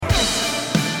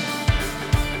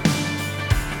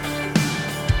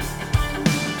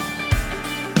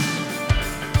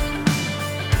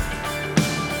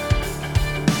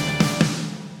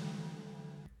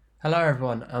Hello,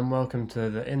 everyone, and welcome to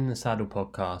the In the Saddle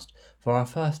podcast for our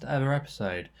first ever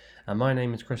episode. And my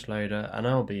name is Chris Loader, and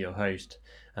I'll be your host.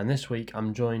 And this week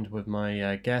I'm joined with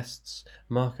my guests,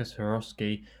 Marcus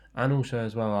Horowski, and also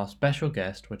as well our special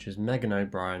guest, which is Megan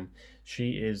O'Brien.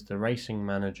 She is the racing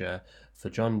manager for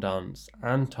John Dance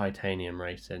and Titanium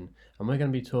Racing, and we're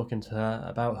going to be talking to her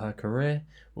about her career.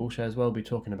 We'll also as well be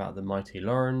talking about the Mighty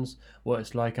Laurens, what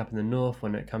it's like up in the north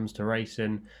when it comes to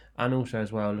racing, and also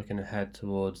as well looking ahead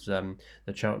towards the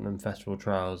Cheltenham Festival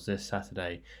Trials this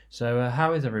Saturday. So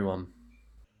how is everyone?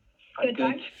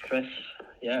 Good, Chris.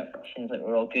 Yeah, seems like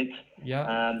we're all good.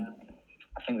 Yeah.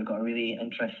 I think we've got a really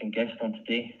interesting guest on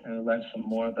today, and we'll learn some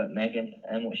more about Megan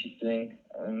and what she's doing.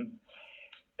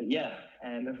 But yeah,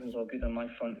 everyone's all good on my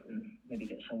front, and maybe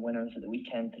get some winners at the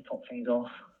weekend to top things off.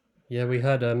 Yeah, we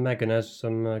heard Megan has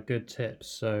some good tips,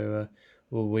 so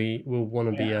we'll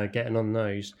want to be getting on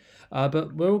those.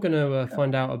 But we're all going to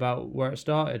find out about where it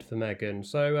started for Megan.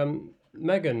 So,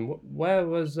 Megan, where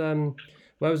was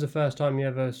the first time you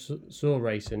ever saw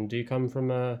racing? Do you come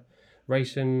from a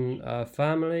racing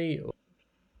family?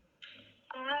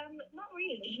 Not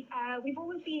really. We've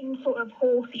always been sort of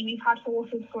horsey. We've had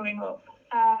horses growing up.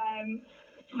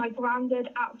 My granddad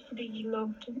absolutely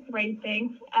loved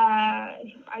racing. I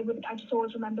just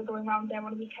always remember going around there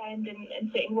on a weekend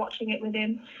and sitting watching it with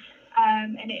him.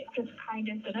 And it just kind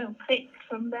of, clicked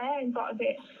from there and got a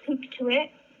bit hooked to it.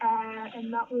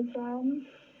 And that was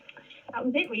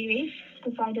it really.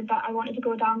 Decided that I wanted to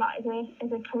go down that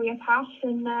as a career path,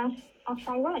 and off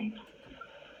I went.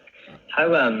 How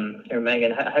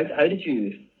Megan, how did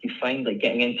you find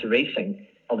getting into racing?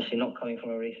 Obviously not coming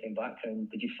from a racing background,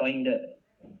 did you find it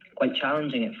quite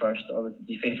challenging at first, or did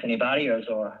you face any barriers,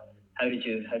 or how did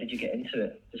you get into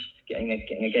it? Just getting a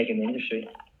gig in the industry?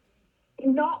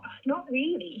 Not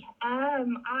really.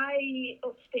 I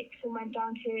upped sticks and went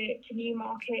down to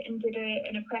Newmarket and did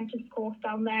an apprentice course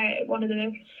down there at one of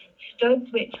the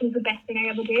studs, which was the best thing I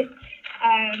ever did.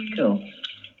 Cool.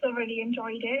 So really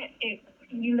enjoyed it.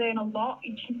 You learn a lot.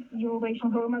 You're away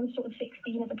from home. I was sort of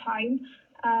 16 at the time.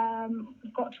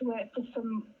 Got to work with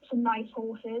some nice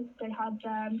horses. They had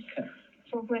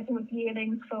sort of working with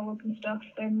yearlings, foals and stuff,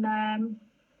 and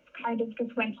kind of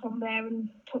just went from there and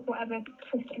took whatever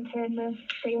twist and turn the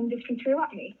industry threw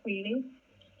at me, really.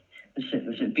 Was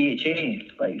it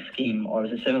BHA scheme, or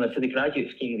was it similar to the graduate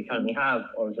scheme we currently have,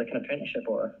 or was it like an apprenticeship,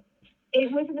 or? It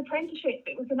was an apprenticeship.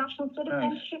 It was the National Stud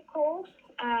Apprenticeship course,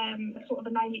 sort of a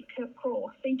 9-week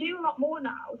course. They do a lot more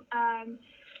now.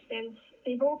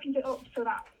 They've opened it up so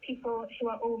that people who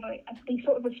are over, they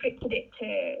sort of restricted it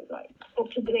to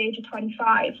up to the age of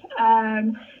 25.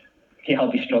 Yeah,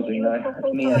 I'll be struggling now.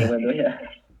 That's me out the window, yeah.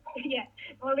 Yeah,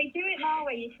 well, they do it now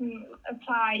where you can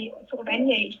apply sort of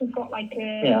any age. We've got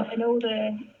an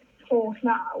older course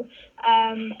now,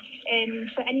 and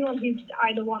for anyone who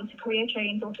either wants to career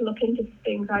change or to look into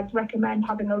things, I'd recommend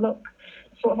having a look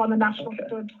sort of on the National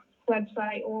Stud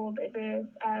website or the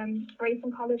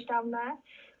racing college down there.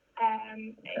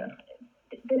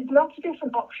 There's lots of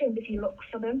different options if you look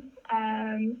for them,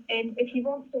 and if you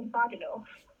want something bad enough,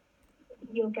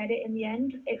 you'll get it in the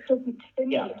end. It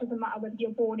doesn't matter whether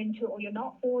you're born into it or you're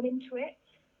not born into it.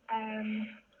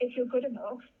 If you're good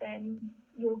enough, then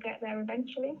you'll get there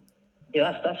eventually.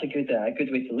 Yeah, that's a good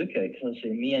way to look at it, because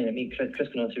obviously me, Chris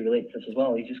can also relate to this as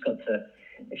well. You just got to,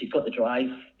 if you've got the drive,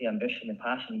 the ambition, the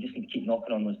passion, you just need to keep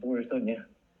knocking on those doors, don't you?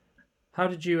 How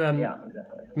did you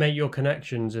make your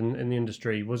connections in the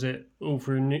industry? Was it all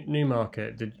through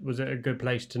Newmarket? Was it a good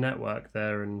place to network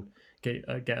there and get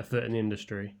a foot in the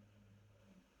industry?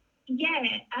 Yeah,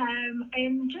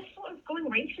 I'm just sort of going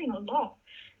racing a lot.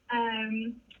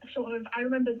 I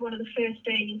remember one of the first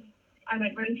days I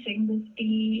went racing was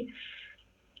the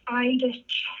Ida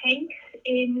Chase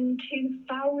in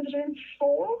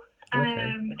 2004. Okay.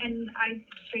 And I,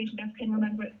 strangely enough, can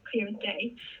remember it clear as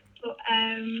day. But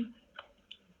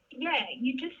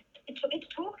it's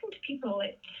talking to people.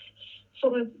 It's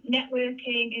sort of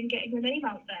networking and getting your name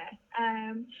out there.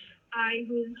 I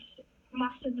was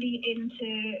massively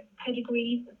into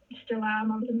pedigree, still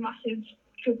am. I was a massive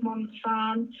Jugmont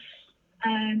fan.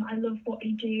 I love what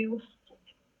they do,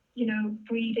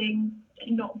 breeding,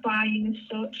 not buying as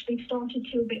such. They've started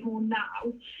to a bit more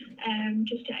now,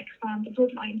 just to expand the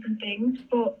bloodlines and things,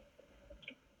 but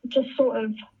just sort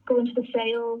of going to the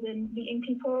sales and meeting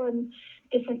people and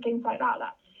different things like that.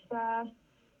 That's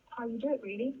how you do it,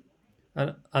 really.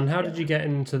 And how did you get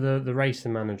into the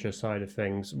racing manager side of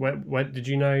things? Where did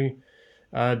you know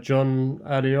John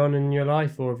early on in your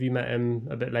life, or have you met him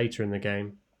a bit later in the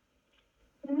game?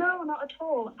 No, not at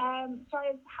all. So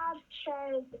I've had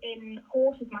shares in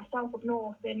horses myself up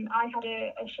north, and I had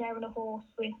a share in a horse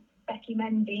with Becky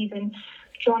Menzies, and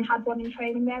John had one in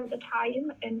training there at the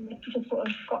time, and just sort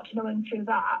of got to know him through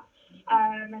that.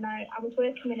 And I was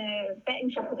working in a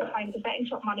betting shop at the time as a betting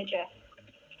shop manager,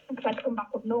 because I'd come back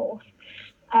up north,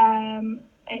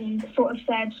 and sort of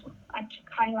said I'd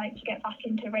kind of like to get back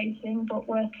into racing, but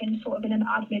working sort of in an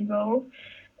admin role,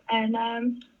 and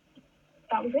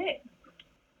that was it.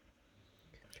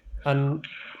 And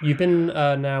you've been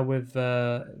now with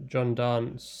John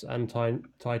Dance and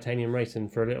Titanium Racing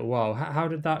for a little while. How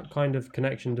did that kind of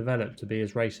connection develop to be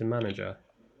his racing manager?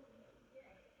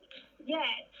 Yeah,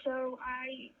 so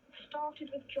I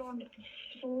started with John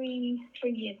 3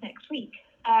 years next week.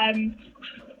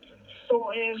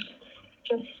 Sort of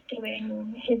just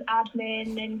doing his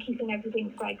admin and keeping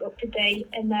everything like up to date,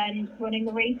 and then running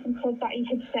the racing club that he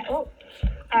had set up.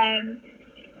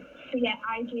 So yeah,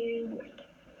 I do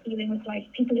dealing with like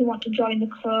people who want to join the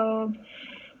club,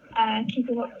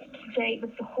 keeping up to date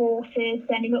with the horses,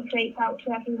 sending updates out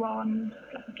to everyone,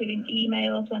 giving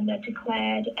emails when they're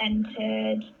declared,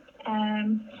 entered,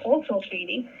 all sorts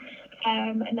really.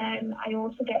 And then I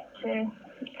also get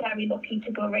very lucky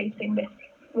to go racing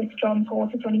with John's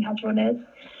horses when he has runners,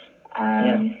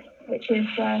 which is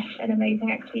an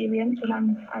amazing experience, and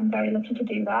I'm very lucky to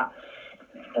do that.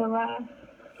 So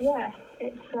yeah,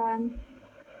 it's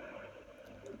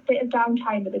bit of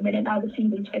downtime at the minute now the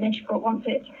season's finished, but once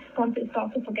it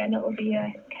starts up again, it'll be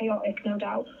chaotic, no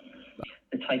doubt.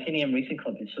 The Titanium Racing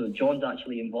Club, so John's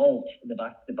actually involved in the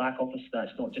back office.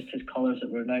 That's not just his colours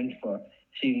that we're renowned for.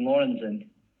 Stephen Lauren's in.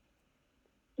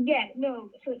 Yeah, no,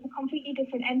 so it's a completely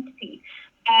different entity.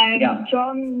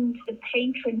 John's the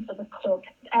patron for the club.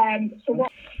 So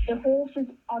what the horses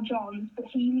are John's, but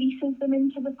he leases them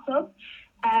into the club.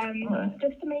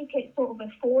 Just to make it sort of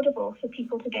affordable for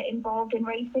people to get involved in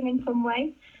racing in some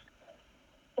way.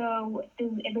 So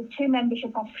there's 2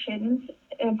 membership options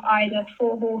of either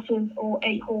 4 horses or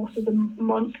 8 horses a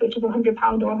month, which is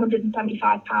 £100 or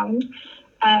 £175.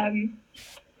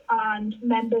 And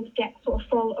members get sort of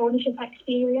full ownership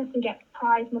experience. They get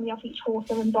prize money off each horse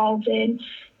they're involved in.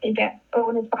 They get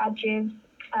owners' badges,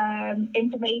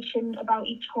 information about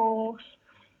each horse.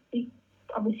 They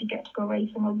obviously get to go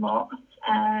racing a lot.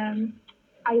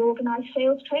 I organise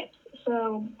sales trips,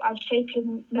 so I've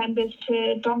taken members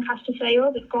to Doncaster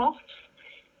Sales at Goss,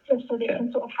 just so they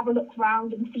can sort of have a look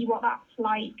around and see what that's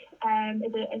like as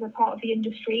a part of the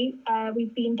industry.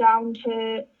 We've been down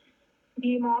to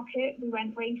Newmarket, we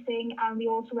went racing, and we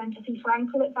also went to see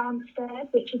Frankel at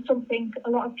Banstead, which is something a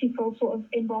lot of people sort of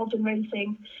involved in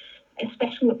racing,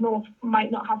 especially up north,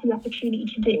 might not have the opportunity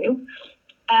to do.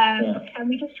 And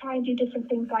we just try and do different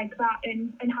things like that,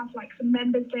 and have like some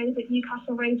members days at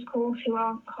Newcastle Racecourse who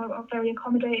are very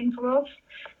accommodating for us,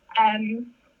 and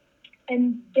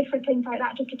different things like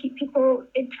that, just to keep people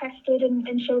interested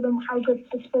and show them how good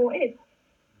the sport is.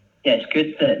 Yeah, it's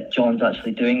good that John's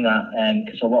actually doing that,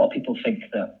 because a lot of people think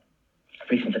that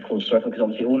racing's a closed circle, because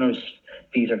obviously owners'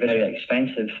 fees are very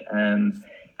expensive.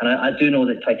 And I do know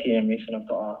that Titanium Racing have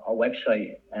got a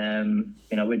website.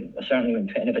 I certainly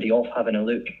wouldn't put anybody off having a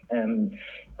look. And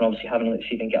obviously having a look, see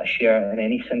if you can get a share in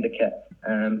any syndicate.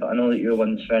 But I know that your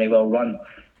one's very well run.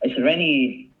 Is there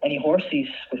any horses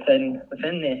within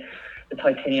the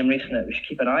Titanium Racing that we should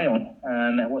keep an eye on?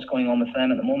 And what's going on with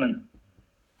them at the moment?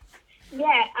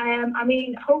 Yeah, I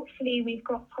mean, hopefully we've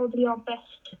got probably our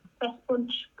best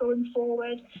bunch going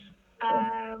forward.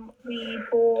 We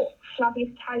bought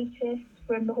Flavius Titus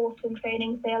from the horse and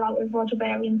training sale out of Roger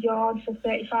Berrien's yard for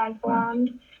 35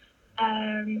 grand.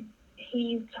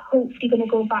 He's hopefully going to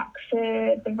go back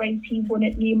for the race he won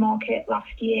at Newmarket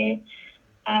last year.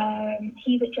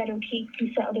 He's at Jed O'Keefe,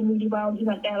 who settled in really well. He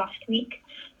went there last week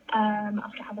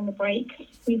after having a break.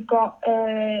 We've got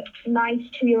a nice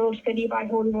 2-year-old filly by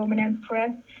Holy Roman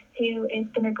Emperor, who is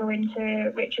going to go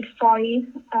into Richard Foy.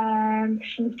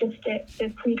 She's just at the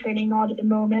pre-training yard at the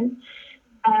moment.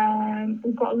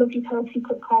 We've got a lovely Telsey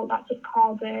called that's at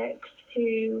Carl Burks,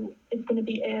 who is going to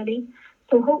be early.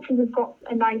 So hopefully we've got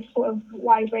a nice sort of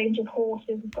wide range of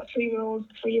horses. We've got 2-year-olds,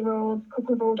 3-year-olds, a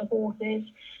couple of older horses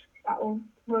that will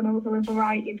run over a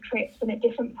variety of trips and at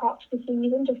different parts of the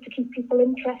season, just to keep people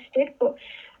interested. But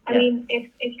I mean, if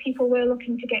people were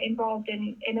looking to get involved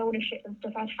in ownership and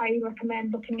stuff, I'd highly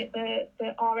recommend looking at the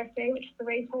RSA, which is the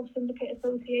Racehorse Syndicate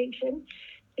Association.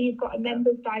 So you've got a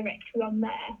members directory on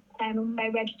there, and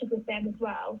they're registered with them as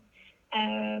well.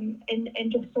 And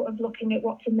just sort of looking at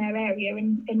what's in their area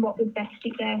and what would best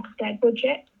suit their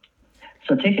budget.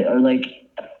 So take it like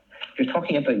you're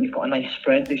talking about, you've got a nice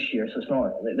spread this year, so it's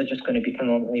not they're just going to be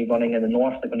predominantly running in the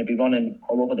north. They're going to be running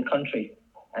all over the country,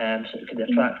 so it could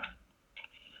attract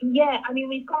Yeah, I mean,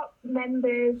 we've got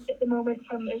members at the moment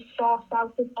from as far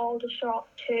south as Aldershot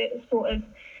to sort of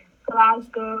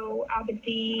Glasgow,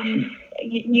 Aberdeen,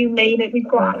 you name it. We've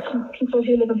got actually people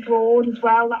who live abroad as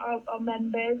well that are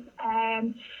members.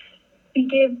 We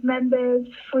give members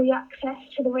free access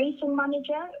to the Racing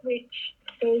Manager, which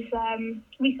is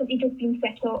recently just been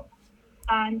set up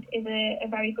and is a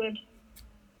very good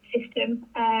system.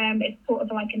 It's sort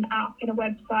of like an app and a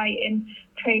website, and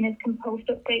trainers can post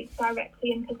updates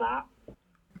directly into that.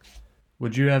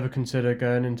 Would you ever consider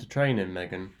going into training,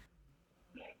 Megan?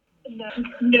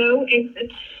 No,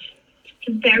 it's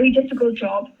a very difficult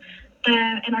job,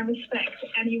 and I respect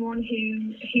anyone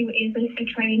who is a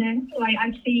trainer. Like,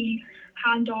 I see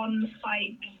hand-on,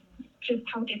 like, just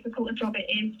how difficult a job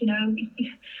it is. You know,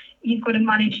 you've got to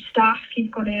manage staff,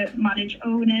 you've got to manage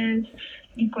owners,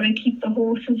 you've got to keep the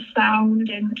horses sound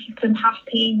and keep them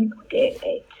happy.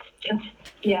 It's just,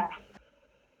 yeah.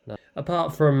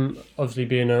 Apart from obviously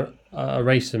being a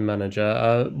racing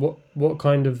manager, what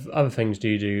kind of other things do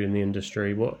you do in the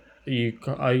industry? What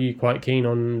are you quite keen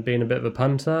on being a bit of a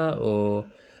punter, or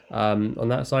on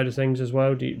that side of things as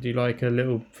well? Do you like a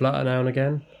little flutter now and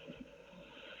again?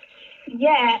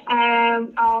 Yeah,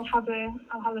 I'll have a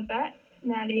bet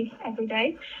nearly every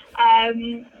day,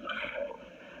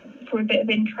 for a bit of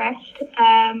interest.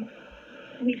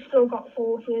 We've still got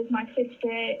horses. My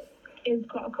sister has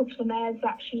got a couple of mares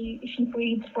that she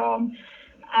breeds from,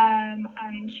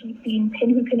 and she's been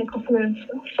pinhooking a couple of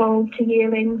foal to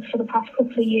yearlings for the past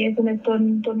couple of years and has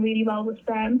done really well with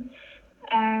them.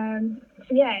 So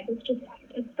yeah,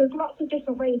 there's lots of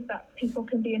different ways that people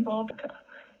can be involved.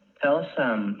 Tell us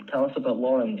about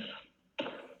Lawrence.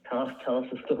 Tell us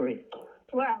the story.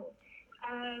 Well,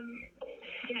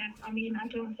 yeah, I mean, I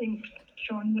don't think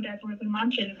Sean would ever have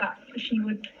imagined that she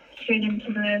would turn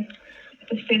into the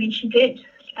filly she did.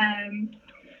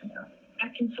 I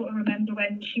can sort of remember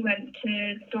when she went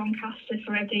to Doncaster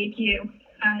for her debut,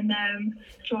 and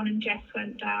John and Jess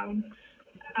went down,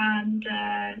 and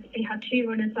they had two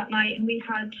runners that night, and we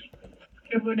had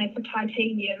a runner for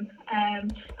Titanium.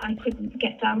 I couldn't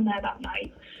get down there that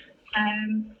night,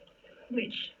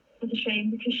 which was a shame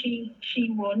because she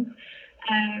won.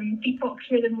 Beat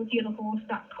Box Rhythm was the other horse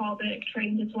that Carl Burke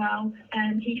trained as well,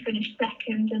 and he finished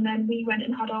second, and then we went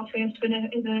and had our first winner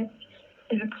as a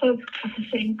club at the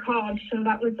same card, so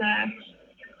that was the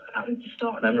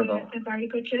start of a very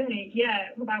good journey. Yeah,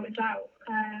 without a doubt.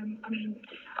 I mean,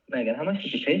 Megan, how much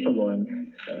did you pay for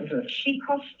Lauren? She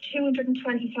cost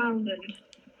 220,000.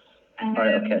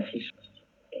 Right, okay.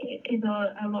 It is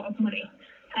a lot of money.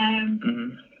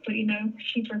 But you know,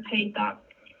 she's repaid that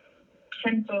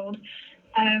tenfold.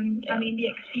 I mean, the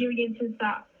experiences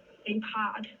that they've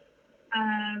had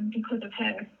because of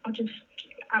her are just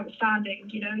outstanding.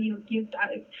 You know, you'd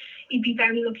be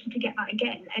very lucky to get that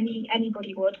again.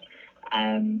 Anybody would.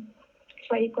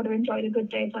 So you've got to enjoy the good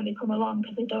days when they come along,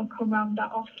 because they don't come around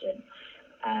that often.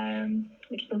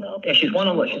 Which is a little bit. Yeah, she's won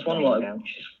a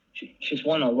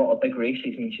lot of big races.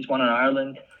 I mean, she's won in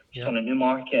Ireland. She's won in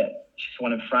Newmarket. She's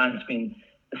won in France. I mean,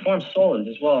 the form's solid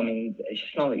as well. I mean, it's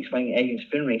not like she's winning egg and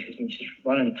spoon races. I mean, she's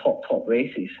running top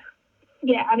races.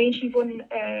 Yeah, I mean, she's won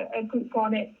a Group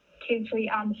 1 at 2, 3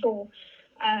 and 4.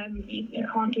 You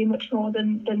can't do much more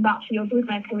than that for your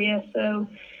broodmare career. So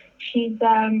she's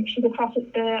across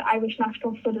at the Irish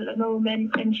National Stud at the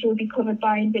moment, and she'll be covered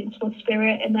by Invincible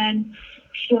Spirit, and then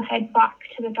she'll head back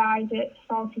to the guys at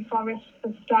Salty Forest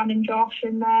with Stan and Josh,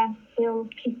 and they'll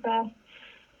keep her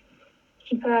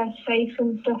safe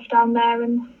and stuff down there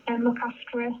and look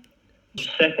after her.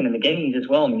 Second in the Guineas as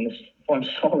well. I mean, this form's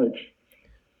solid.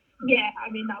 Yeah, I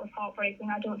mean, that was heartbreaking.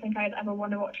 I don't think I'd ever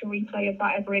want to watch a replay of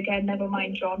that ever again, never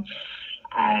mind John.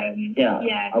 I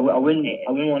wouldn't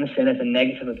want to say that's a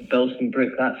negative of Bilston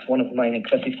Brook. That's one of mine and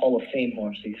Chrissy's Hall of Fame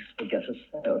horses that gets us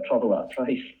out of trouble at a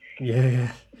price.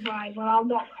 Yeah. Right, well, I'll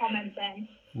not comment then.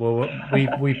 Well,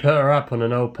 we put her up on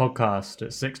an old podcast at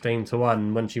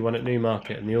 16-1 when she won at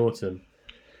Newmarket in the autumn,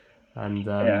 and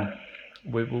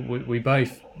we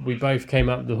both came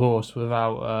up the horse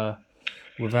without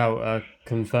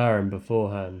conferring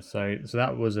beforehand. So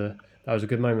that was a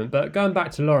good moment. But going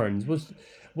back to Lauren's, was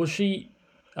she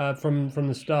from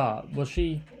the start?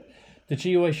 Did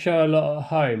she always show a lot at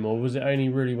home, or was it only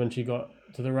really when she got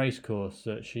to the racecourse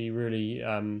that she really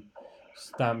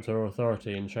stamped her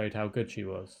authority and showed how good she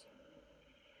was?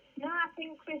 No, I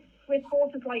think with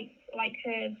horses like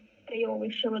hers, they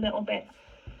always show a little bit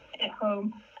at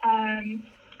home. I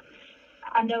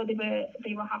know they were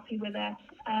happy with her,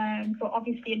 but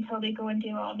obviously until they go and do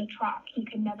it on the track, you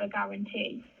can never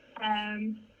guarantee.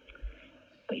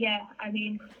 But yeah, I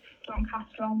mean,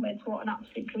 Doncaster onwards, what an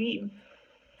absolute dream.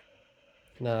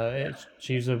 No,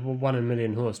 she's a 1 in a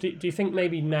million horse. Do you think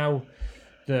maybe now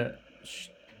that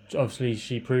obviously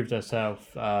she proved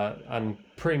herself and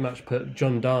pretty much put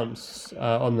John Dance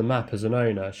on the map as an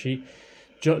owner,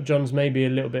 John's maybe a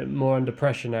little bit more under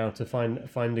pressure now to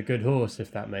find a good horse,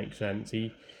 if that makes sense.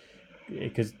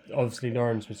 Because obviously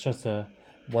Lawrence was just a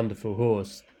wonderful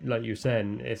horse, like you were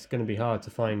saying. It's going to be hard to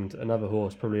find another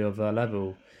horse probably of her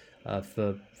level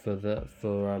for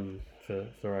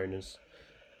owners.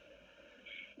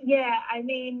 Yeah, I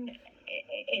mean,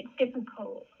 it's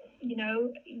difficult. You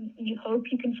know, you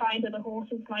hope you can find other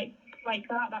horses like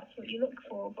that. That's what you look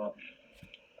for, but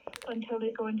until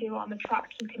they go and do it on the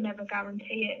track, you can never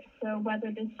guarantee it. So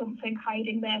whether there's something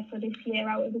hiding there for this year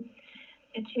out of the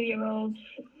 2-year-olds,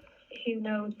 who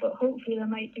knows? But hopefully there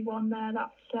might be one there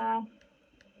that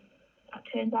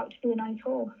turns out to be a nice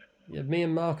horse. Yeah, me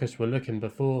and Marcus were looking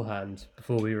beforehand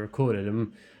before we recorded,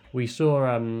 and we saw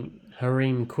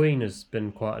Hareem Queen has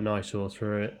been quite a nice horse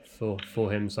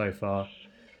for him so far.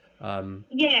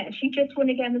 Yeah, she just won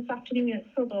again this afternoon at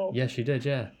Southall. Yeah, she did.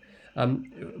 Yeah.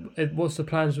 What's the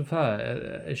plans with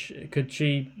her? Could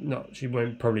she not? She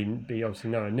won't probably be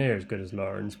obviously nowhere near as good as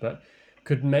Lawrence, but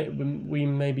could we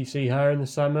maybe see her in the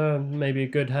summer? Maybe a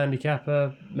good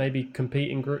handicapper, maybe compete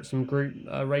in some group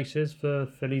races for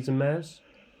fillies and mares.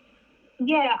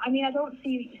 Yeah, I mean, I don't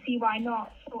see why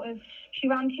not. Sort of, she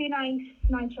ran 2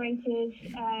 nice races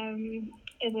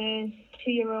as a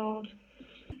 2-year-old.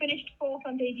 Finished 4th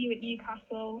on debut at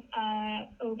Newcastle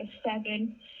over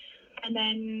 7, and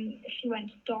then she went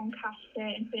to Doncaster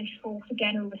and finished 4th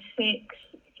again over 6.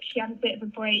 She had a bit of a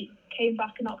break, came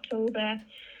back in October,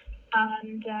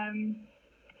 and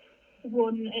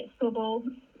won at Southall,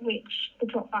 which they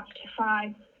dropped back to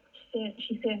 5. So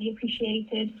she certainly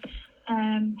appreciated.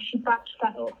 She backed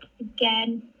that up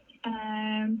again.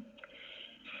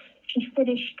 She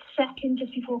finished 2nd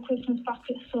just before Christmas back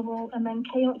at Southall, and then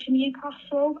came up to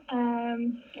Newcastle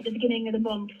at the beginning of the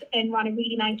month and ran a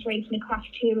really nice race in a Class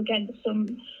 2 against some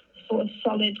sort of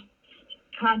solid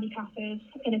handicappers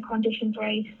in a conditions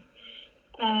race.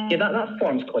 Yeah, that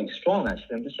form's quite strong,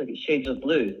 actually. I'm just looking at Shades of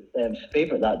Blue,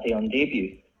 favourite that day on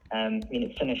debut. I mean,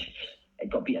 it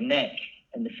got beaten neck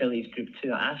in the fillies Group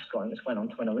 2 at Ascot, and it's went on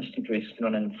to win a listed race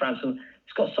going on in France. So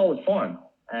it's got solid form.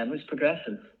 Looks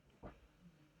progressive.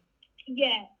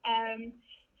 Yeah,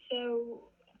 so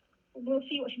we'll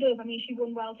see what she does. I mean, she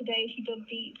won well today. She does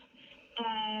beat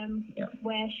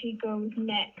where she goes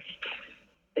next.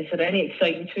 Is there any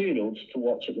exciting 2-year-olds to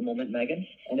watch at the moment, Megan?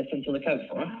 Anything to look out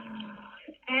for?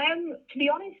 To be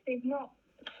honest, they've not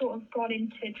sort of gone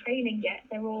into training yet.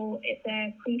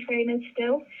 They're pre-trainers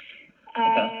still.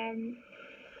 Okay.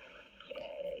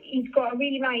 He's got a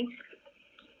really nice,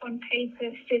 on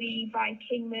paper, filly by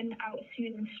Kingman out of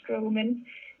Susan Stroman,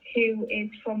 who is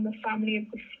from the family of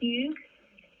the Fugue.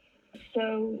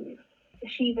 So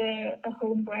she's a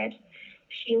homebred.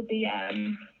 She'll be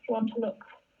one to look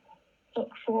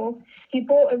for. He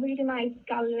bought a really nice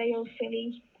Galileo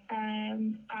filly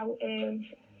out of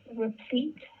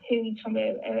Replete, who's from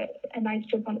a nice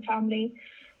Jubbont family,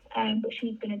 but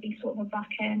she's going to be sort of a back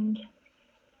end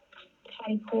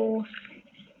type horse.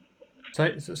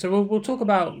 So we'll talk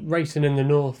about racing in the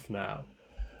north now.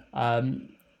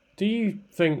 Do you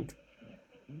think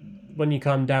when you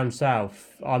come down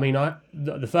south? I mean,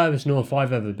 the furthest north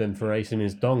I've ever been for racing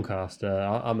is Doncaster.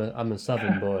 I'm a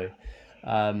southern boy,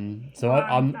 so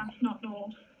I'm. That's not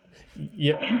north.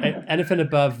 Yeah, anything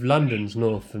above London's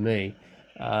north for me.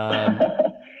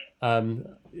 But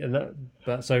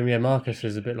so yeah, Marcus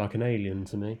is a bit like an alien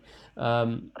to me.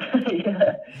 Yeah,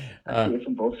 I see it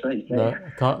from both sides. No,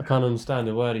 can't understand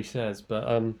a word he says, but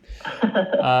no.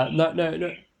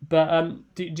 But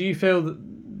do you feel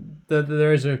that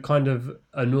there is a kind of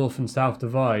a north and south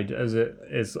divide, as it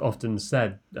is often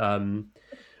said,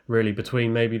 really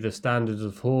between maybe the standards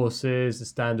of horses, the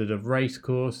standard of race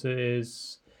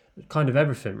courses, kind of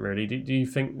everything really? Do you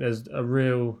think there's a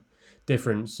real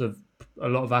difference of a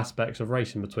lot of aspects of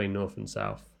racing between north and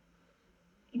south?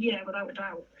 Yeah, without a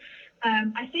doubt.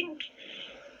 I think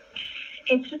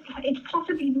it's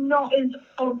possibly not as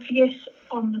obvious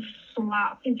on the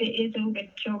flat as it is over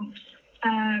jumps.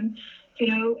 You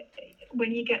know,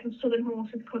 when you get the southern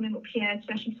horses coming up here,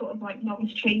 especially sort of like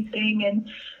novice chasing and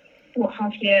what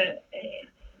have you,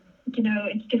 you know,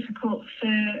 it's difficult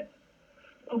for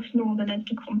us northerners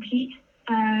to compete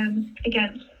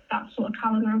against that sort of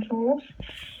calibre of horse.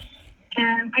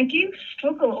 I do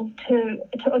struggle to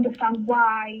understand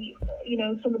why, you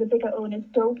know, some of the bigger owners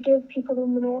don't give people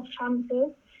in the north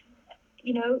chances.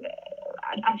 You know,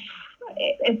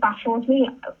 it baffles me.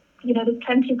 You know, there's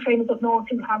plenty of trainers up north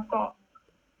who have got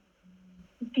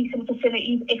decent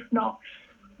facilities, if not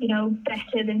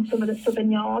better than some of the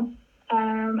southern yards.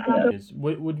 And I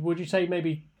don't, would you say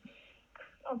maybe?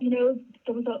 There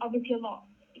was obviously a lot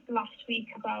last week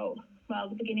about,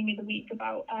 the beginning of the week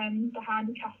about the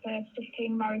handicapper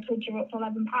sticking Maripidge up for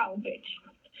 £11, which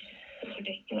is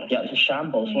ridiculous. Yeah, it was a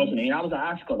shambles, wasn't it? I mean, I was at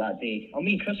Ascot that day.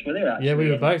 Me and Chris were there, actually. Yeah, we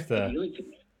were both there.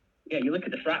 You look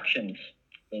at the fractions.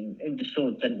 I mean,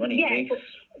 Indesol didn't win any race.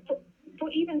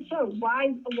 But even so,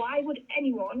 why would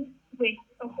anyone with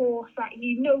a horse that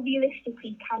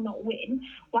realistically cannot win,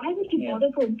 why would you bother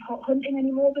going pot hunting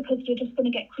anymore? Because you're just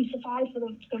going to get crucified for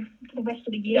the rest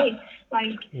of the year.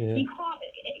 You can't.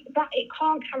 It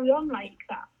can't carry on like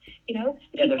that. Yeah,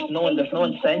 there's no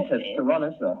incentive to run,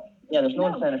 is there? Yeah, there's no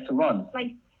incentive to run.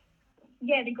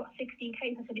 They got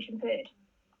 16k for finishing third,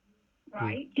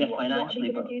 right? Yeah, what financially,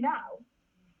 are they going to do now?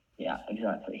 Yeah,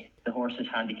 exactly. The horse is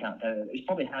handicapped out. It was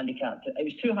probably handicapped. It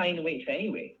was too high in the weights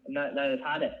anyway, and now they've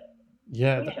had it.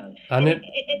 Yeah, and it's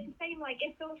the same. Like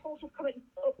if those horses coming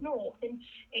up north, and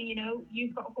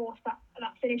you've got a horse that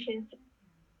finishes,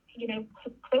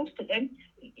 close to them,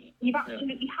 you've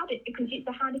absolutely had it, because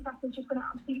the handicap is just going to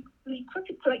absolutely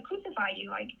crucify you.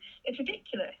 Like, it's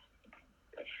ridiculous.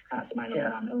 That's my little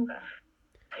rant over.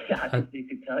 Yeah, I think you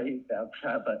could tell you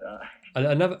about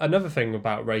that. Another thing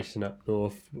about racing up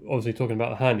north, obviously talking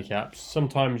about the handicaps,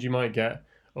 sometimes you might get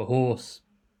a horse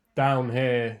down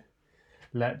here,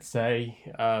 let's say,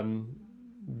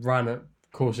 ran at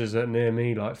courses that near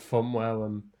me, like Fontwell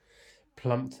and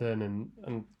Plumpton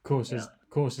and courses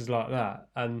like that,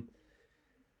 and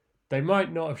they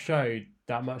might not have showed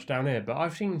that much down here, but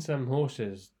I've seen some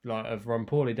horses have run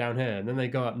poorly down here, and then they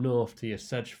go up north to your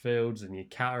Sedgefields and your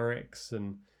Cattericks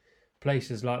and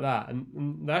places like that,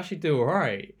 and they actually do all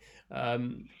right.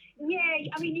 You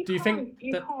can't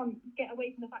get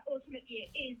away from the fact ultimately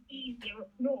it is easier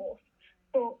up north,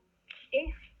 but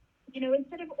if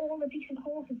instead of all the decent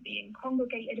horses being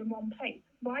congregated in one place,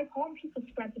 why can't people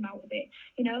spread them out a bit?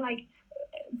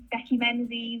 Becky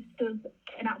Menzies does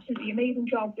an absolutely amazing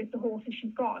job with the horses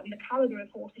she's got and the calibre of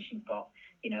horses she's got.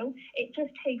 It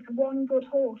just takes one good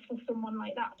horse for someone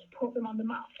like that to put them on the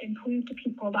map and prove to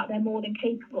people that they're more than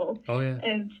capable of,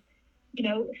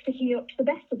 sticking up to the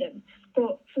best of them.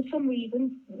 But for some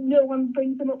reason, no one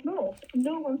brings them up north.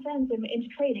 No one sends them into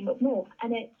training up north,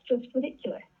 and it's just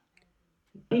ridiculous.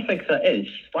 What do you think that is?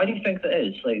 Why do you think that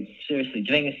is? Like, seriously,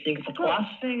 do you think it's a class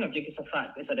thing, or do you think it's a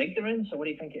fact? It's an ignorance, or what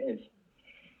do you think it is?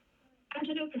 I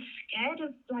don't know if they're scared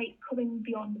of coming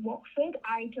beyond Watford.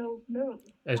 I don't know.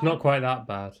 It's not quite that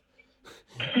bad.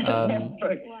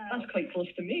 That's quite close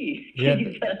to me. Yeah,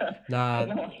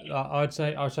 I'd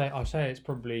say it's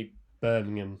probably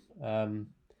Birmingham.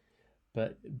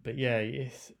 But yeah,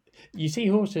 you see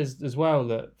horses as well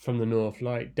that from the north,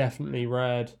 like Definitely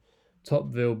Red,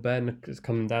 Topville Ben is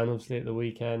coming down obviously at the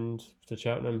weekend to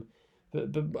Cheltenham.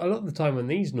 But a lot of the time when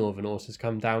these northern horses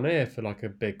come down here for a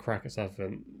big crack at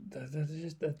something,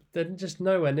 they're just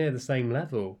nowhere near the same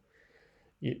level.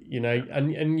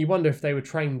 And you wonder if they were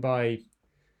trained by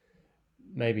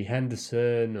maybe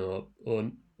Henderson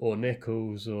or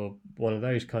Nichols or one of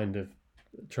those kind of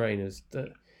trainers.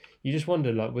 That you just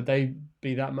wonder, would they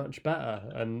be that much better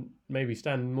and maybe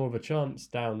stand more of a chance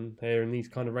down here in these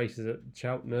kind of races at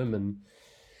Cheltenham and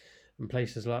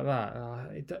places like that?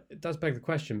 It does beg the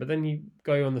question. But then you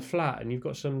go on the flat and you've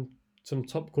got some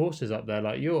top courses up there,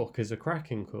 like York is a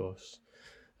cracking course.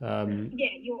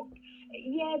 York.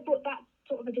 Yeah, but that's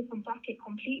sort of a different bracket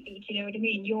completely. Do you know what I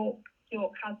mean? York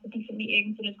has the decent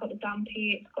meetings, and it's got the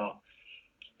Dampy, it's got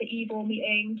the Ebor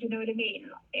meeting. Do you know what I mean?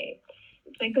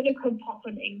 They're going to come pot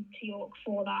hunting to York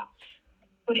for that,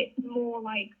 but it's more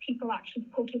like people actually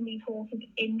putting these horses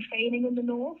in training in the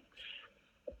north.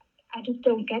 I just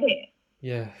don't get it.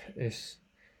 Yeah,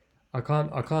 I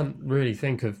can't really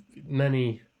think of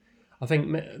many. I think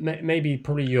maybe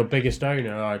probably your biggest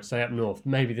owner, I'd say up north.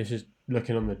 Maybe this is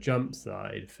looking on the jump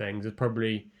side of things. It's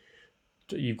probably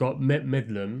you've got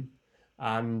Midland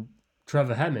and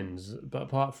Trevor Hemmings, but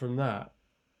apart from that,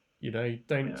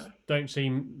 don't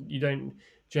seem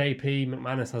JP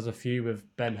McManus has a few with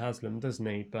Ben Haslam, doesn't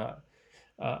he? But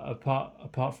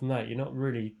apart from that, you're not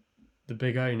really the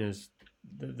big owners.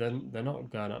 They're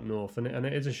not going up north, and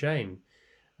it is a shame.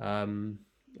 I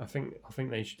think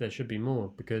there should be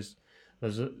more, because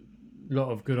there's a lot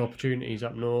of good opportunities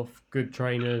up north, good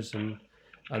trainers and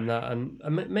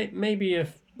maybe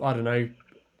if, I don't know,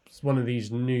 one of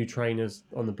these new trainers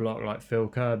on the block like Phil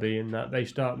Kirby and that they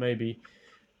start maybe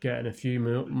getting a few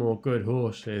more good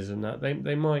horses and that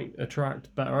they might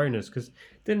attract better owners. Because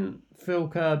didn't Phil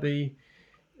Kirby,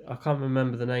 I can't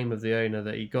remember the name of the owner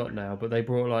that he got now, but they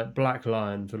brought Black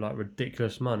Lion for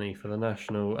ridiculous money for the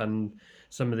national, and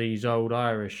some of these old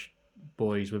Irish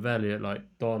boys with Elliot, like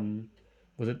Don.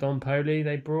 Was it Don Poli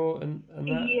they brought and that?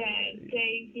 Yeah,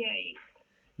 Dave Yates.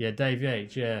 Yeah, Dave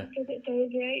Yates. Yeah. Is it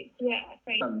Dave Yates? Yeah.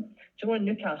 Right. Do you know when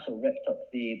Newcastle ripped up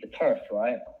the turf,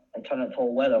 right, and turned it to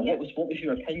all weather? Yeah. What was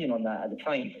your opinion on that at the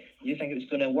time? Do you think it was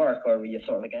going to work, or were you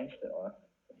sort of against it, or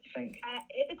what do you think? At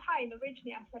the time,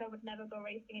 originally, I said I would never go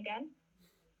racing again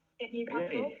at Newcastle.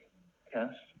 Really?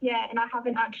 Yeah. Yeah, and I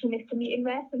haven't actually missed a meeting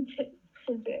there since it.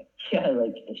 Yeah,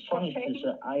 like it's funny because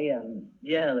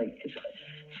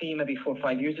see, maybe 4 or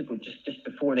 5 years ago, just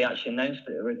before they actually announced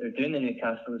that they're doing the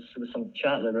Newcastle, there was some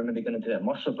chat that they were maybe going to do it at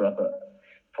Musselburgh, but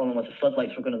the problem was the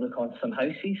floodlights were going to look onto some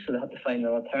houses, so they had to find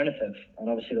an alternative. And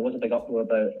obviously there was a big uproar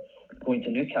about going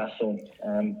to Newcastle.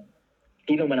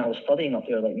 Even when I was studying up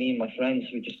there, like me and my friends,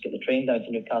 we just get the train down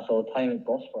to Newcastle all the time in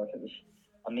Gosforth. It was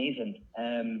amazing.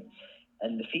 And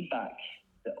the feedback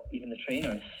that even the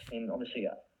trainers, I mean, obviously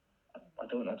I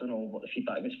don't know what the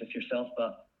feedback is with yourself,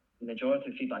 but the majority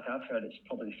of the feedback I've heard, it's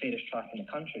probably the fairest track in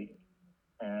the country.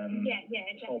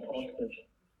 It's all positive.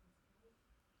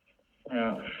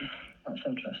 Yeah, that's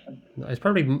interesting. It's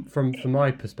probably from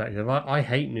my perspective. I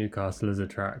hate Newcastle as a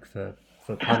track for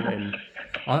punting.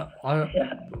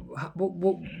 What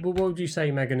would you say,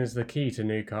 Megan, is the key to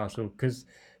Newcastle? Because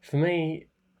for me,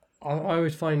 I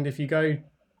always find if you go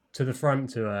to the front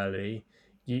too early,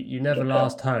 you never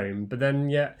last home. But then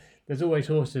yet there's always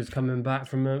horses coming back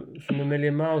from a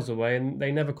million miles away, and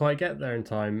they never quite get there in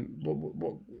time.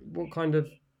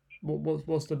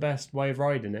 What's the best way of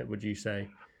riding it, would you say?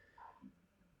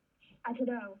 I don't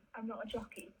know. I'm not a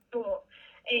jockey, but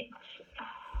it's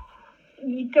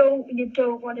you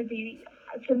don't want to be.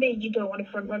 For me, you don't want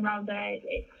to front run round there.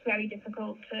 It's very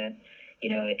difficult to,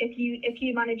 if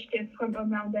you manage to front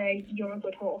run round there, you're a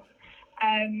good horse.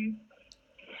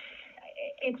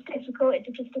 It's difficult. It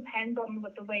just depends on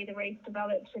the way the race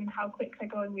develops and how quick they're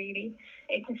going. Really,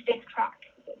 it's a stiff track.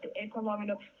 It's a long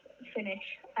enough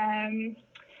finish.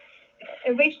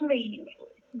 Originally,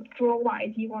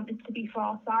 draw-wise, you want it to be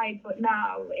far side, but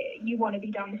now you want to be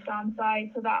down the stand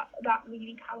side, so that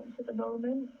really counts at the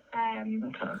moment.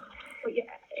 But yeah,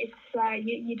 it's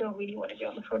you don't really want to be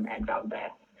on the front end down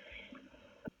there.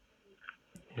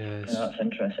 Yes. Yeah, that's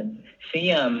interesting.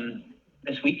 See,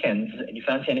 this weekend, do you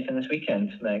fancy anything this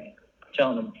weekend, Meg?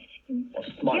 Cheltenham? What's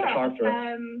the card for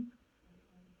it?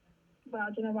 Well,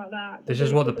 I don't know about that. This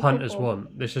is what the punters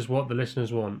want. This is what the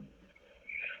listeners want.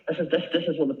 This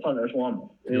is what the punters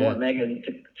want. We want Megan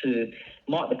to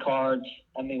mark the cards,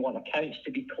 and we want accounts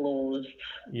to be closed.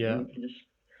 Yeah. And to just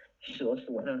show us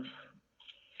the winners.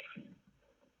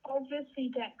 Obviously,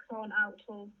 decks aren't out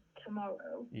till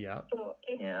tomorrow. Yeah. But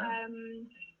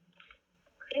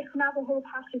if Navajo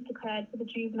Pass is declared for the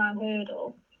juvenile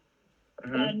hurdle,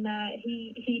 then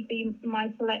he'd be my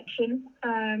selection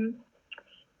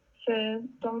for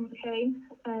Don McCain,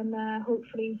 and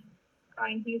hopefully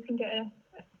Brian Hughes can get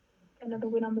another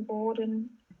win on the board and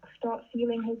start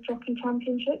sealing his jockey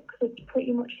championship, because it's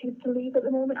pretty much his to leave at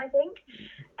the moment, I think.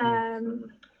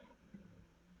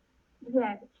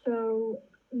 So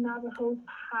Navajo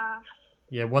Pass.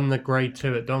 Yeah, won the Grade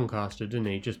 2 at Doncaster, didn't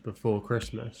he, just before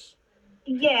Christmas?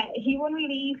 Yeah, he won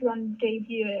really easy on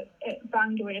debut at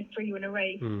Bangor in a 3-winner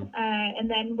race, and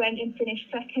then went and finished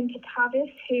second to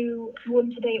Tavis, who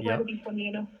won today at Wetherby, funnily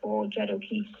enough, for Jed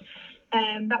O'Keefe.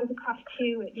 That was a Class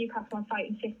 2 at Newcastle on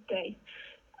Fighting Fifth Day.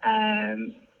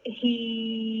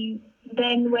 He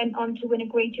then went on to win a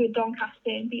Grade 2 at Doncaster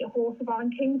and beat a horse of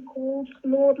Alan King's called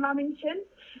Lord Lamington.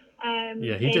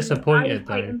 He disappointed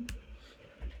though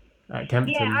at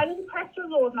Kempton. Yeah, I was impressed with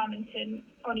Lord Lamington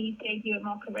on his debut at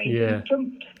Market Race. Yeah. He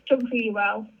jumped really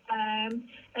well. And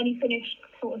he finished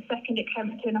sort of second at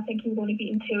Kempton. I think he was only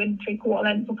beaten 2 3/4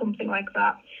 lengths or something like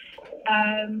that.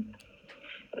 I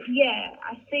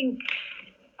think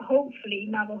hopefully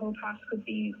Navajo Pass could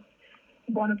be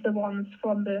one of the ones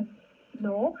from the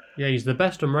north. Yeah, he's the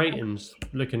best on ratings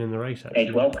looking in the race, actually.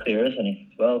 He's well clear, isn't he?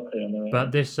 He's well clear on the race.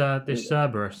 But this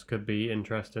Cerberus could be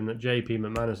interesting that JP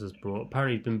McManus has brought.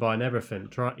 Apparently he's been buying everything.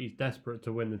 He's desperate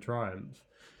to win the Triumph.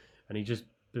 And he's just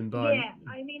been buying... Yeah,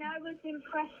 I mean, I was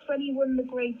impressed when he won the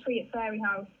Grade 3 at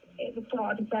Fairyhouse at the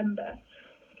start of December.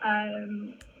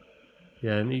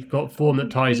 Yeah, and he's got form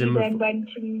that ties in with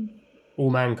All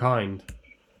Mankind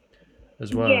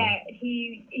as well. Yeah,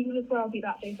 he was well beat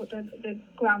that day, but the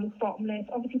ground was bottomless.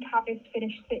 Obviously, Tavis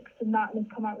finished 6th in that and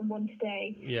has come out and won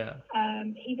today. Yeah.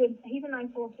 He's a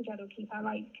nice horse for Jed O'Keefe. I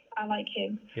like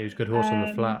him. Yeah, he's a good horse on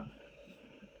the flat.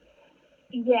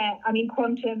 Yeah, I mean,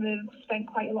 Quantum have spent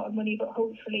quite a lot of money, but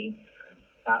hopefully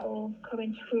that'll come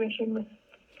into fruition with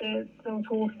those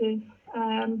horses.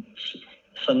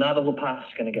 So Navajo Pass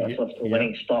is going to get us off to a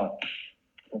winning start.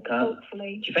 Okay.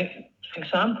 hopefully. Do you think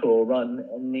Samco will run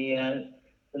in the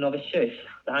novice chase,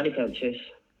 the handicap chase?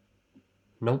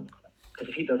 Nope. Because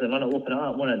if he doesn't run it, open it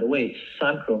up, one at the weights,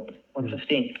 Samco,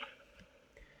 115.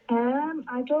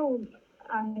 I don't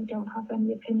have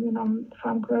any opinion on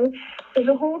Franco. There's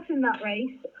a horse in that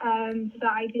race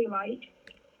that I do like,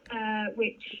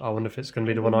 which I wonder if it's going to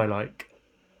be the one I like.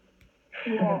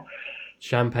 what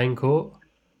Champagne Court.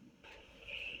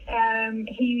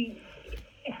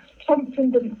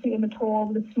 Thompson didn't suit him at all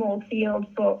with a small field,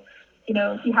 but you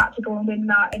know he had to go and win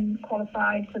that and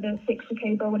qualified for the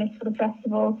 60k bonus for the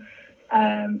festival.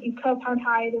 He's £12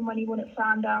 higher than when he won at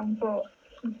Sandown, but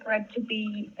he's bred to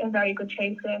be a very good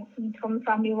chaser. He's from the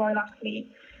family of royal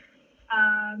athlete,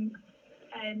 and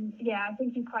yeah, I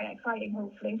think he's quite exciting.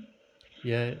 Hopefully.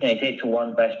 Yeah. Yeah, he's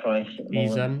 8-1 best price.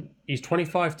 He's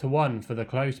 25-1 for the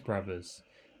Close brothers,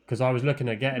 because I was looking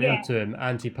at getting into him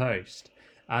anti-post,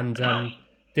 and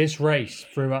this race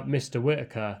threw up Mr.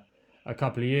 Whitaker a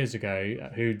couple of years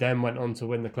ago, who then went on to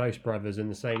win the Close brothers in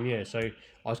the same year. So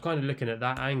I was kind of looking at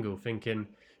that angle, thinking,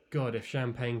 God, if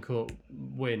Champagne Court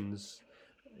wins,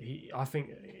 I think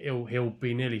he'll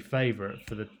be nearly favourite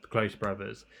for the Close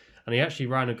brothers, and he actually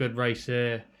ran a good race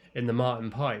here in the Martin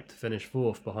Pipe to finish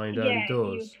 4th behind Early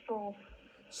Doors. He was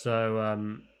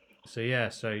 4th.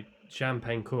 So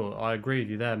Champagne Court. I agree with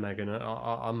you there, Megan.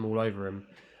 I'm all over him.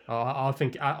 I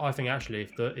think actually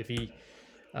if he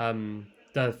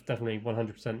does definitely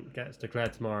 100% gets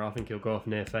declared tomorrow, I think he'll go off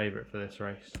near favourite for this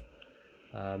race.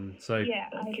 I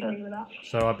agree with that.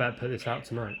 So I better put this out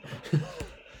tonight.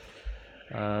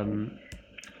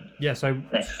 So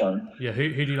next one. Yeah, who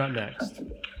do you like next?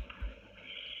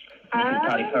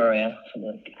 Paddy Power, yeah.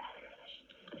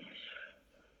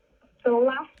 The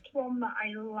last one that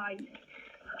I like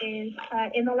is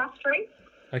in the last race.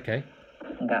 Okay.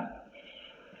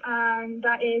 And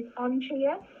that is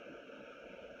Onchia.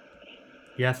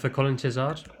 Yeah, for Colin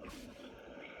Tizard.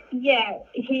 Yeah,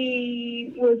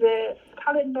 he was a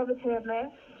talented novice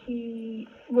hurdler. He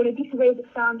won a decent race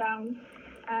at Sandown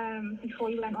before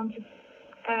he went on to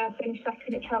finish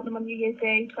second at Cheltenham on New Year's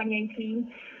Day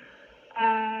 2018.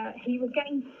 He was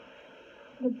getting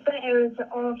the better of the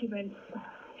argument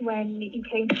when he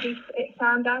came to at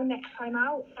Sandown next time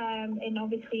out, and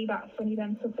obviously that's when he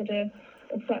then suffered a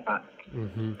setback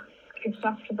just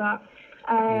after that.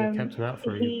 Kept him out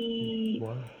for a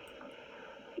while.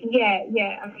 Yeah,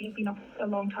 I mean, he's been off a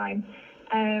long time.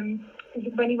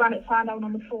 When he ran at Sandown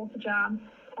on the 4th of Jan,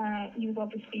 he was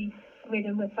obviously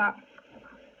ridden with that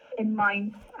in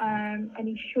mind, and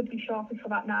he should be sharper for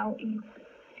that now. He's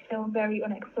still very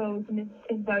unexposed and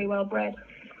is very well bred.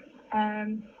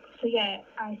 So yeah,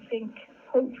 I think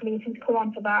hopefully if he's come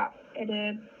on for that at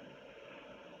a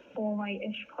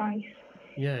alright-ish price,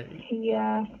 he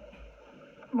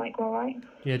might go alright.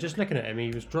 Yeah, just looking at him, he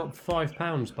was dropped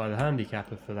 £5 by the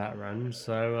handicapper for that run.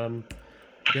 So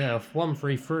off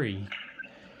 133,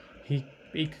 he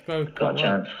could go quite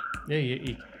well. Yeah,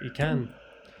 he can.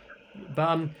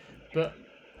 But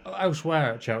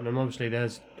elsewhere at Cheltenham, obviously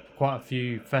there's quite a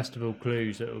few festival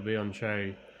clues that will be on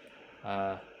show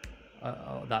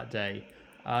that day.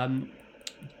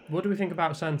 What do we think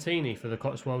about Santini for the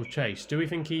Cotswolds Chase? Do we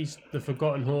think he's the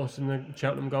forgotten horse in the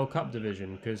Cheltenham Gold Cup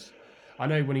division? Because I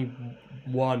know when he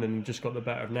won and just got the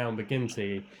better of Now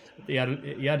McGinty, he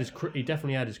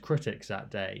definitely had his critics that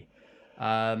day.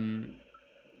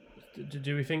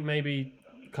 Do we think maybe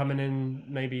coming in,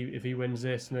 maybe if he wins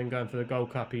this and then going for the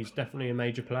Gold Cup, he's definitely a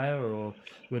major player, or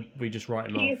would we just write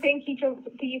him off? Do you think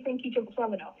he jumps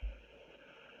well enough?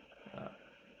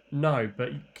 No,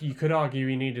 but you could argue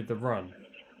he needed the run.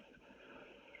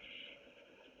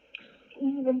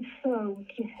 Even so,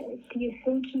 do you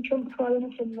think he jumps well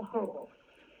enough in the hole?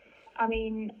 I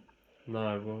mean...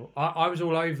 No, well, I was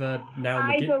all over Now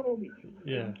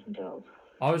McGinty.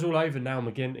 I was all over Now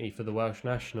McGinty for the Welsh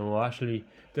National. I actually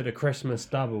did a Christmas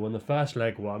double on the first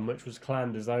leg one, which was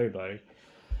Clanderzobo.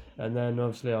 And then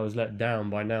obviously I was let down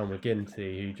by Now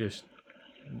McGinty, who just...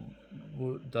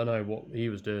 don't know what he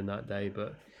was doing that day,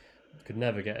 but could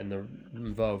never get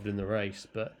involved in the race.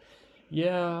 But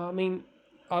yeah, I mean,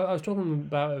 I was talking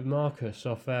about it with Marcus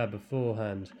off air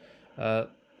beforehand. The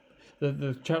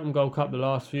Cheltenham Gold Cup the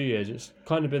last few years, it's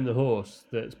kind of been the horse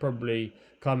that's probably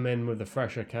come in with a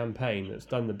fresher campaign that's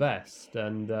done the best.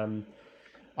 And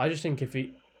I just think if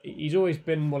he's always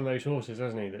been one of those horses,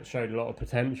 hasn't he, that showed a lot of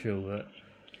potential. That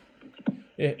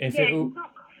he's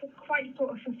not quite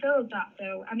sort of fulfilled that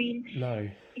though. I mean, no,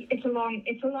 it's a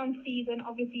long season.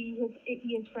 Obviously,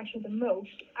 he is fresher than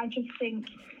most. I just think,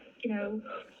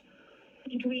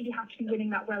 you'd really have to be winning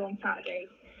that well on Saturday.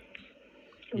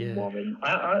 Yeah. warrant.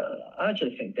 I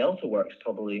actually think Delta Works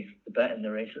probably the bet in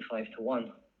the race at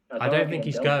 5-1. I don't think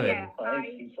he's going. Yeah, Five,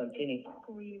 I Santini.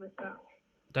 agree with that.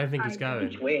 Don't think he's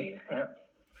going. Each way. Yeah.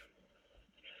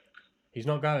 He's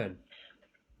not going.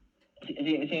 Is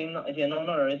he a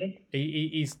non-runner, is he?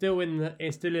 He's still in the.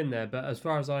 It's still in there, but as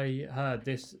far as I heard,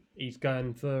 he's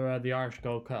going for the Irish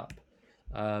Gold Cup.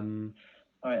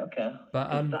 All right, okay.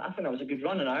 But I think that was a good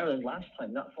run in Ireland last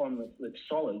time. That form looked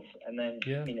solid, and then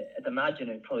Yeah. I mean, I'd imagine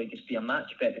it'd probably just be a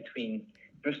match bet between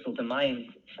Bristol Demai and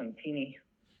Santini,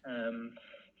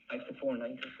 5-4,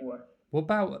 9-4. what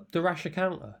about the Rasher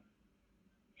Counter?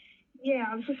 Yeah,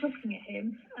 I was just looking at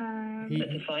him. He-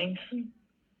 Bit to find.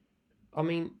 I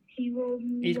mean, He will.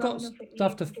 he's got run up at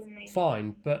stuff to least, doesn't he?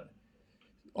 find, but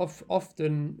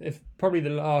often, if probably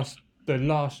the last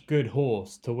good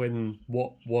horse to win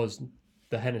what was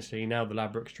the Hennessy, now the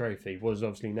Ladbrokes Trophy, was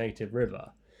obviously Native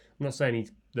River. I'm not saying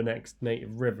he's the next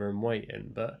Native River and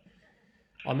waiting, but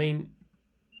I mean,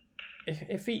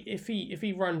 if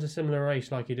he runs a similar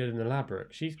race like he did in the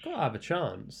Ladbrokes, he's got to have a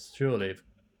chance, surely, of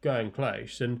going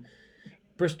close. And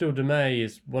Bristol de May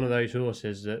is one of those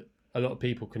horses that a lot of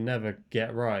people can never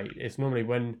get right. It's normally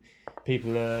when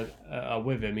people are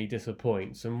with him, he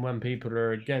disappoints, and when people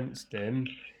are against him,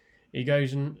 he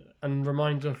goes and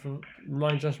reminds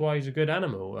us why he's a good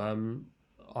animal.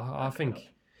 I think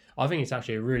it's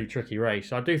actually a really tricky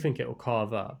race. I do think it will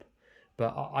carve up,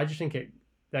 but I just think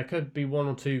there could be one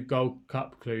or two Gold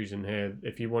Cup clues in here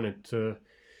if you wanted to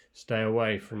stay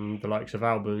away from the likes of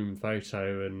Album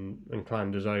Photo and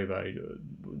Clan de Zobo.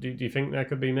 Do you think there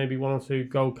could be maybe one or two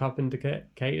Gold Cup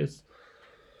indicators?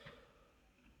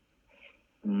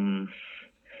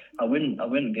 I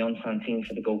wouldn't be on Santini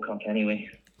for the Gold Cup anyway.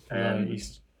 No,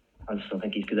 I just don't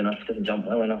think he's good enough. Doesn't jump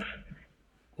well enough.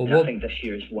 Or And I what? think this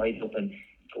year is wide open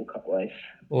Gold Cup wise.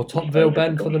 Or Topville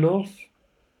Ben for the North?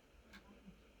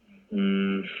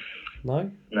 No,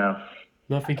 No,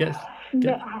 not if he gets.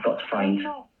 No, got to find.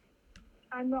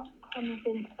 I'm not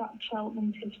convinced that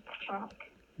Cheltenham's his track.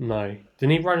 No,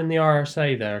 didn't he run in the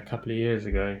RSA there a couple of years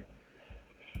ago?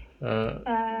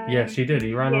 Yes, he did.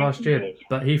 He ran yes, last he year, did.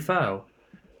 but he fell,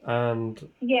 and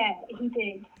Yeah, he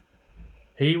did.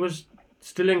 he was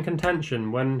still in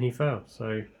contention when he fell.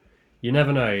 So you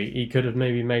never know. He could have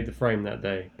maybe made the frame that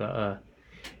day, but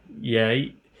yeah,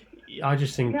 I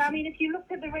just think. No, I mean, if you look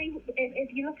at the race,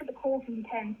 if you look at the course he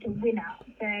tends to win at,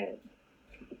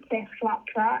 they're flat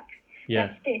track.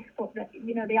 Yeah, They're stiff, but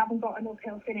they haven't got an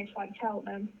uphill finish like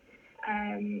Cheltenham.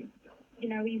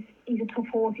 He's a tough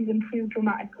horse. He's improved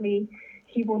dramatically.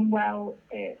 He won well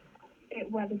at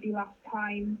Wetherby last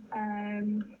time.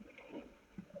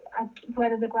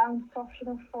 Whether the ground's soft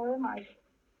enough for him, I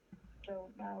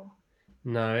don't know.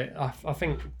 no, I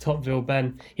think Topville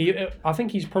Ben. I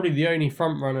think he's probably the only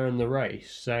front runner in the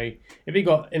race. So if he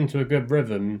got into a good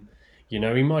rhythm, he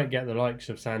might get the likes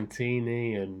of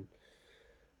Santini and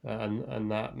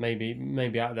that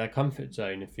maybe out of their comfort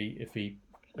zone if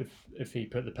he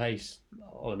put the pace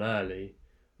on early.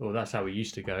 Well, that's how he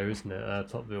used to go, isn't it,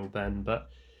 Topville Ben? But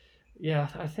yeah,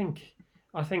 I think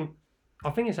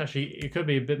it's actually, it could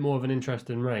be a bit more of an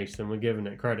interesting race than we're giving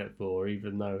it credit for,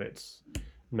 even though it's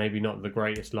maybe not the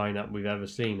greatest lineup we've ever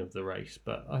seen of the race.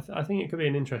 But I think it could be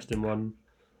an interesting one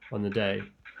on the day.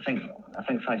 I think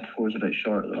 5-4 is a bit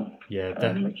short though. Yeah,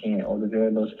 definitely. Looking at all the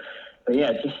variables, but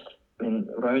yeah, just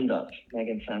round up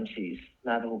Megan Sampson's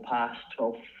Navajo Pass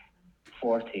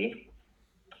 12:40.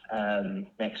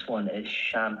 Next one is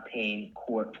Champagne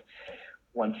Court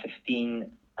 1:15,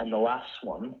 and the last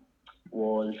one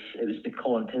was the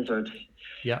Colin Tizard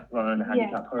running the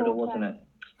handicap hurdle, wasn't it?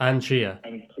 And Chia.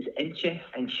 And was it Inche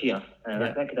and Chia?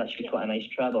 That could actually be quite a nice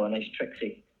treble, a nice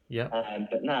Trixie. Yeah.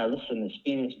 But now, listen,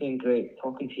 it's been great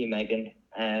talking to you, Megan.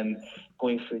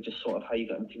 Going through just sort of how you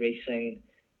got into racing,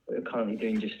 what you're currently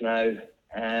doing just now.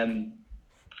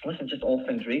 Listen, just all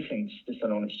things racing, just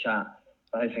an honest chat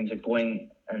about how things are going,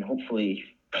 and hopefully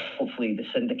the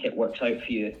syndicate works out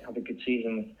for you. Have a good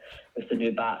season with the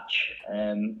new batch.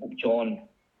 Hope John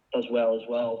does well as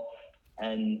well,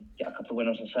 and get a couple of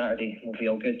winners on Saturday. We'll be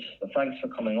all good. But thanks for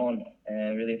coming on.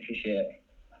 Really appreciate it.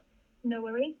 No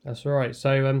worries. That's all right.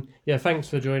 So, thanks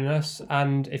for joining us.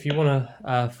 And if you want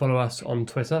to follow us on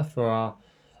Twitter for our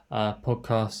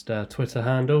podcast Twitter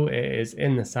handle, it is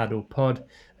In the Saddle Pod,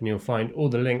 and you'll find all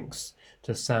the links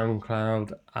to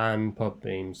SoundCloud and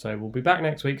Podbean. So we'll be back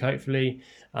next week, hopefully,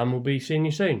 and we'll be seeing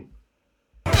you soon.